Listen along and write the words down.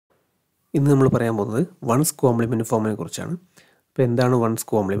ഇന്ന് നമ്മൾ പറയാൻ പോകുന്നത് വൺസ് കോംപ്ലിമെൻറ്റ് ഫോമിനെ കുറിച്ചാണ്. അപ്പോൾ എന്താണ് വൺസ്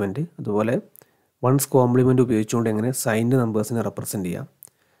കോംപ്ലിമെൻറ്റ്, അതുപോലെ വൺസ് കോംപ്ലിമെൻറ്റ് ഉപയോഗിച്ചുകൊണ്ട് എങ്ങനെ സൈൻഡ് നമ്പേഴ്സിനെ റെപ്രസെൻറ്റ് ചെയ്യാം,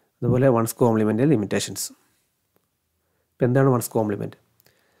 അതുപോലെ വൺസ് കോംപ്ലിമെൻറ്റ് ലിമിറ്റേഷൻസ്. ഇപ്പോൾ എന്താണ് വൺസ് കോംപ്ലിമെൻറ്റ്?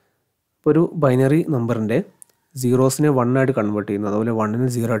 ഇപ്പോൾ ഒരു ബൈനറി നമ്പറിൻ്റെ സീറോസിനെ 1 ആയിട്ട് കൺവേർട്ട് ചെയ്യുന്നു, അതുപോലെ 1നെ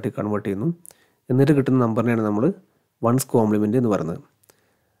 0 ആയിട്ട് കൺവേർട്ട് ചെയ്യുന്നു, എന്നിട്ട് കിട്ടുന്ന നമ്പറിനെയാണ് നമ്മൾ വൺസ് കോംപ്ലിമെൻറ്റ് എന്ന് പറയുന്നത്.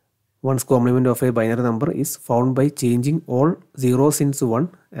 One's complement of a binary number is found by changing all zeros into 1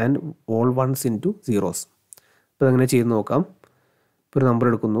 and all ones into zeros. അപ്പോൾ അതെങ്ങനെ ചെയ്ത് നോക്കാം. ഇപ്പോൾ ഒരു നമ്പർ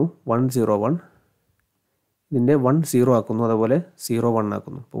എടുക്കുന്നു 101, ഇതിൻ്റെ 1 0 ആക്കുന്നു, അതുപോലെ 0 1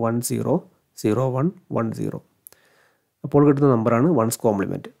 ആക്കുന്നു. അപ്പോൾ 1 0 0 1 1 0. അപ്പോൾ കിട്ടുന്ന നമ്പറാണ് വൺസ്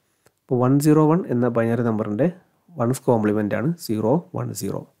കോംപ്ലിമെൻറ്റ്. അപ്പോൾ 101 എന്ന ബൈനറി നമ്പറിൻ്റെ വൺസ് കോംപ്ലിമെൻ്റ് ആണ് 0 1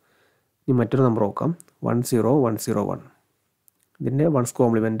 0. ഇനി മറ്റൊരു നമ്പർ നോക്കാം 1 0 1 0 1. ഇതിൻ്റെ വൺസ്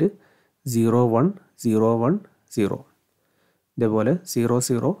കോംപ്ലിമെൻറ്റ് 0 1 0 1 0. ഇതേപോലെ 0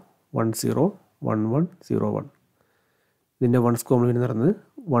 0 1 0 1 1 0 1. ഇതിൻ്റെ വൺസ് കോംപ്ലിമെൻറ്റ് എന്ന് പറയുന്നത്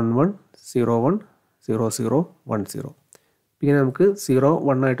 1 1 0 1 0 0 1 0. ഇങ്ങനെ നമുക്ക് 0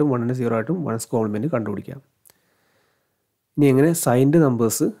 1 ആയിട്ടും 1ന് 0 ആയിട്ടും വൺസ് കോംപ്ലിമെൻറ്റ് കണ്ടുപിടിക്കാം. ഇനി എങ്ങനെ signed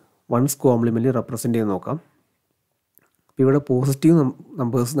numbers once compliment represent ചെയ്ത് നോക്കാം. ഇപ്പോൾ ഇവിടെ പോസിറ്റീവ്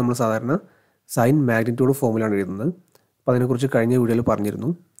നമ്പേഴ്സ് നമ്മൾ സാധാരണ സൈൻ മാഗ്നിറ്റ്യൂഡ് ഫോമിലാണ് എഴുതുന്നത്. അപ്പോൾ അതിനെക്കുറിച്ച് കഴിഞ്ഞ വീഡിയോയിൽ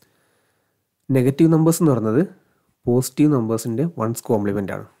പറഞ്ഞിരുന്നു. നെഗറ്റീവ് നമ്പേഴ്സ് എന്ന് പറയുന്നത് പോസിറ്റീവ് നമ്പേഴ്സിൻ്റെ വൺസ്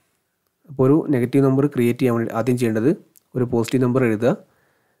കോംപ്ലിമെൻ്റ് ആണ്. അപ്പോൾ ഒരു നെഗറ്റീവ് നമ്പർ ക്രിയേറ്റ് ചെയ്യാൻ വേണ്ടി ആദ്യം ചെയ്യേണ്ടത് ഒരു പോസിറ്റീവ് നമ്പർ എഴുതുക,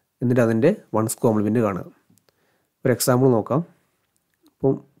 എന്നിട്ട് അതിൻ്റെ വൺസ് കോംപ്ലിമെൻറ്റ് കാണുക. ഒരു എക്സാമ്പിൾ നോക്കാം.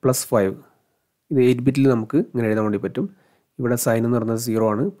 ഇപ്പം +5, ഇത് 8 ബിറ്റിൽ നമുക്ക് ഇങ്ങനെ എഴുതാൻ വേണ്ടി പറ്റും. ഇവിടെ സൈൻ എന്ന് പറയുന്നത് 0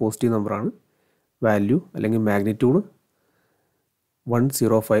 ആണ്, പോസിറ്റീവ് നമ്പറാണ്. വാല്യൂ അല്ലെങ്കിൽ മാഗ്നിറ്റ്യൂഡ്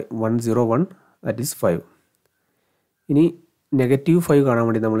 101, ദാറ്റ് ഈസ് 5. ഇനി നെഗറ്റീവ് 5 കാണാൻ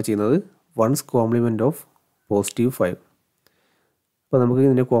വേണ്ടി നമ്മൾ ചെയ്യുന്നത് വൺസ് കോംപ്ലിമെൻറ്റ് ഓഫ് പോസിറ്റീവ് 5. അപ്പോൾ നമുക്ക്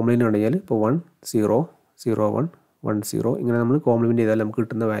ഇതിൻ്റെ കോംപ്ലിമെൻറ്റ് കണ്ടുകഴിഞ്ഞാൽ ഇപ്പോൾ 1 0 0 1 1 0 ഇങ്ങനെ നമ്മൾ കോംപ്ലിമെൻറ്റ് ചെയ്താൽ നമുക്ക്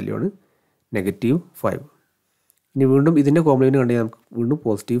കിട്ടുന്ന വാല്യൂ ആണ് -5. ഇനി വീണ്ടും ഇതിൻ്റെ കോംപ്ലിമെൻറ്റ് കണ്ടുകഴിഞ്ഞാൽ നമുക്ക് വീണ്ടും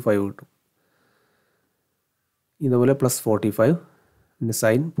 +5 കിട്ടും. ഇതുപോലെ +45, ഇതിൻ്റെ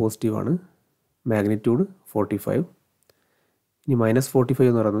സൈൻ പോസിറ്റീവ് ആണ്, മാഗ്നിറ്റ്യൂഡ് 45. ഇനി -45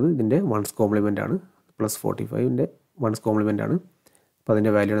 എന്ന് പറയുന്നത് ഇതിൻ്റെ വൺസ് കോംപ്ലിമെൻ്റ് ആണ്, +45ൻ്റെ വൺസ് കോംപ്ലിമെൻ്റ് ആണ്. അപ്പോൾ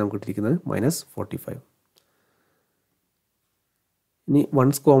അതിൻ്റെ വാല്യൂ ആണ് നമുക്ക് കിട്ടിയിരിക്കുന്നത് -45. ഇനി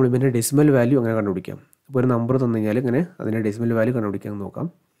വൺസ് കോംപ്ലിമെൻ്റ് ഡെസിമൽ വാല്യൂ അങ്ങനെ കണ്ടുപിടിക്കാം. അപ്പോൾ ഒരു നമ്പർ തന്നു കഴിഞ്ഞാൽ ഇങ്ങനെ അതിൻ്റെ ഡെസിമൽ വാല്യൂ കണ്ടുപിടിക്കാൻ നോക്കാം.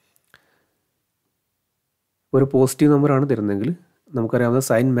 ഒരു പോസിറ്റീവ് നമ്പറാണ് തരുന്നതെങ്കിൽ നമുക്കറിയാവുന്ന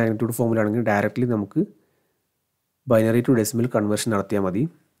സൈൻ മാഗ്നിറ്റ്യൂഡ് ഫോമിലാണെങ്കിൽ ഡയറക്റ്റ്ലി നമുക്ക് ബൈനറി ടു ഡെസിമൽ കൺവേർഷൻ നടത്തിയാൽ മതി.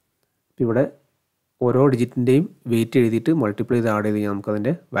 ഇപ്പോൾ ഇവിടെ ഓരോ ഡിജിറ്റിൻ്റെയും വെയിറ്റ് എഴുതിയിട്ട് മൾട്ടിപ്ലൈ ചെയ്ത് ആഡ് ചെയ്ത് കഴിഞ്ഞാൽ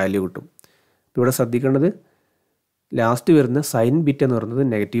നമുക്കതിൻ്റെ വാല്യൂ കിട്ടും. ഇപ്പോൾ ഇവിടെ ശ്രദ്ധിക്കേണ്ടത് ലാസ്റ്റ് വരുന്ന സൈൻ ബിറ്റ് എന്ന് പറയുന്നത്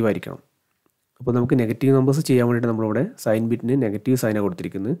നെഗറ്റീവ് ആയിരിക്കണം. അപ്പോൾ നമുക്ക് നെഗറ്റീവ് നമ്പേഴ്സ് ചെയ്യാൻ വേണ്ടിയിട്ട് നമ്മളിവിടെ സൈൻ ബിറ്റിന് നെഗറ്റീവ് സൈനാണ്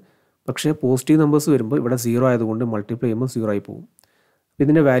കൊടുത്തിരിക്കുന്നത്. പക്ഷേ പോസിറ്റീവ് നമ്പേഴ്സ് വരുമ്പോൾ ഇവിടെ 0 ആയതുകൊണ്ട് മൾട്ടിപ്ലൈ ചെയ്യുമ്പോൾ 0 ആയി പോകും. അപ്പോൾ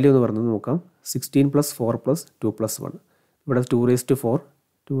ഇതിൻ്റെ വാല്യൂ എന്ന് പറയുന്നത് നോക്കാം 16 + 4 + 2 + 1. ഇവിടെ 2⁴,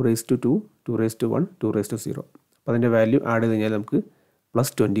 2⁴2, 2⁴1, 2⁴0. അപ്പോൾ അതിൻ്റെ വാല്യൂ ആഡ് ചെയ്ത് കഴിഞ്ഞാൽ നമുക്ക്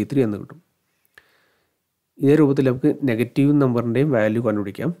 +23 എന്ന് കിട്ടും. ഇതേ രൂപത്തിൽ നമുക്ക് നെഗറ്റീവ് നമ്പറിൻ്റെയും വാല്യൂ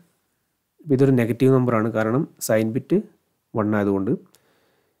കണ്ടുപിടിക്കാം. ഇപ്പോൾ ഇതൊരു നെഗറ്റീവ് നമ്പറാണ്, കാരണം സൈൻ ബിറ്റ് 1 ആയതുകൊണ്ട്.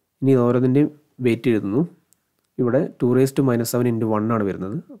 ഇനി ഓരോന്നിൻ്റെയും വെയിറ്റ് എഴുതുന്നു. ഇവിടെ 2⁻⁻7 × 1 ആണ്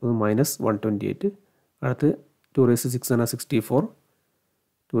വരുന്നത്, അപ്പോൾ -128. അടുത്ത് 2⁶ ആണ് 64,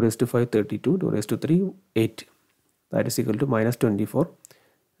 2⁵ 32, 2⁵3 8, ദാറ്റ് ഈസ് ഈക്വൽ ടു -24.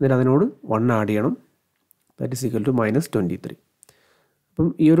 എന്നിട്ട് അതിനോട് 1 ആഡ് ചെയ്യണം, ദാറ്റ് ഈസ് ഈക്വൽ ടു -23. അപ്പം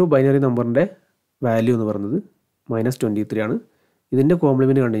ഈ ഒരു ബൈനറി നമ്പറിൻ്റെ വാല്യൂ എന്ന് പറയുന്നത് -23 ആണ്. ഇതിൻ്റെ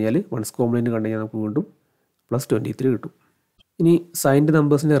കോംപ്ലിമെൻറ്റ് കണ്ടു കഴിഞ്ഞാൽ വൺസ് കോംപ്ലിമെൻറ്റ് കണ്ടു കഴിഞ്ഞാൽ നമുക്ക് വീണ്ടും +23 കിട്ടും. ഇനി സൈൻഡ്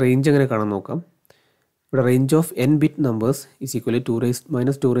നമ്പേഴ്സിൻ്റെ റേഞ്ച് എങ്ങനെ കാണാൻ നോക്കാം. ഇവിടെ range of n bit numbers is equal to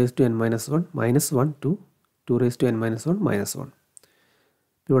 -2n - 1 to 2n - 1 -1.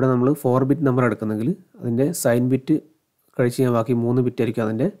 ഇവിടെ നമ്മൾ 4 ബിറ്റ് നമ്പർ എടുക്കുന്നെങ്കിൽ അതിൻ്റെ സൈൻ ബിറ്റ് കഴിച്ച് കഴിഞ്ഞാൽ ബാക്കി 3 ബിറ്റ് ആയിരിക്കും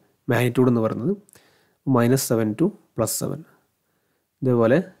അതിൻ്റെ മാഗ്നിറ്റ്യൂഡ് എന്ന് പറയുന്നത്, -7 to +7.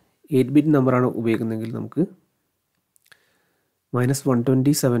 ഇതേപോലെ 8 ബിറ്റ് നമ്പറാണ് ഉപയോഗിക്കുന്നതെങ്കിൽ നമുക്ക്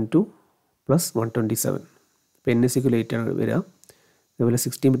 -127 to +127. ഇപ്പോൾ n = 8 ആണ് വരിക. അതേപോലെ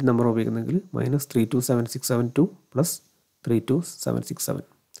 16 ബിറ്റ് നമ്പർ ഉപയോഗിക്കുന്നെങ്കിൽ -32767 to +32767.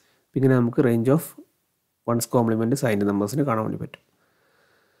 ഇങ്ങനെ നമുക്ക് range of wands compliment signed നമ്പേഴ്സിന് കാണാൻ വേണ്ടി പറ്റും.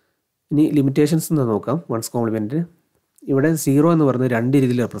 ഇനി ലിമിറ്റേഷൻസ് എന്ന് നോക്കാം. വൺസ് കോംപ്ലിമെൻറ്റ് ഇവിടെ 0 എന്ന് പറയുന്നത് 2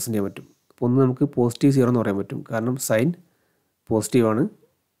 രീതിയിൽ റെപ്രസെൻറ്റ് ചെയ്യാൻ പറ്റും. അപ്പോൾ ഒന്ന് നമുക്ക് പോസിറ്റീവ് 0 എന്ന് പറയാൻ പറ്റും, കാരണം സൈൻ പോസിറ്റീവ് ആണ്,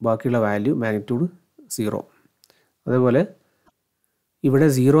 ബാക്കിയുള്ള വാല്യൂ മാഗ്നിറ്റ്യൂഡ് 0. അതേപോലെ ഇവിടെ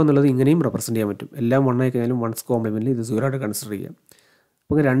 0 എന്നുള്ളത് ഇങ്ങനെയും റെപ്രസെൻറ്റ് ചെയ്യാൻ പറ്റും. എല്ലാം 1 ആയി കഴിഞ്ഞാലും വൺസ് കോംപ്ലിമെൻറ്റിൽ ഇത് 0 ആയിട്ട് കൺസിഡർ ചെയ്യാം.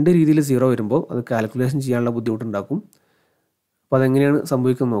 അപ്പോൾ 2 രീതിയിൽ 0 വരുമ്പോൾ അത് കാൽക്കുലേഷൻ ചെയ്യാനുള്ള ബുദ്ധിമുട്ടുണ്ടാക്കും. അപ്പോൾ അതെങ്ങനെയാണ്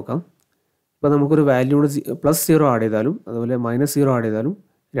സംഭവിക്കുന്നത് നോക്കാം. ഇപ്പോൾ നമുക്കൊരു വാല്യൂടെ +0 ആഡ് ചെയ്താലും അതുപോലെ -0 ആഡ് ചെയ്താലും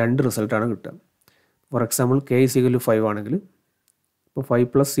രണ്ട് റിസൾട്ടാണ് കിട്ടുക. ഫോർ എക്സാമ്പിൾ k = 5 ആണെങ്കിൽ ഇപ്പോൾ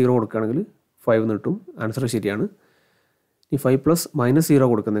 5 + 0 കൊടുക്കുകയാണെങ്കിൽ 5 എന്ന് കിട്ടും, ആൻസർ ശരിയാണ്. ഈ 5 + -0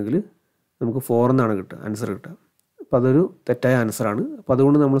 കൊടുക്കുന്നെങ്കിൽ നമുക്ക് 4 എന്നാണ് കിട്ടുക, ആൻസർ കിട്ടുക. അപ്പോൾ അതൊരു തെറ്റായ ആൻസറാണ്. അപ്പോൾ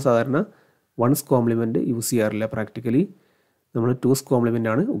അതുകൊണ്ട് നമ്മൾ സാധാരണ 1's കോംപ്ലിമെൻറ്റ് യൂസ് ചെയ്യാറില്ല. പ്രാക്ടിക്കലി നമ്മൾ 2's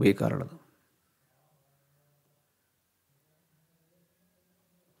കോംപ്ലിമെൻ്റ് ആണ് ഉപയോഗിക്കാറുള്ളത്.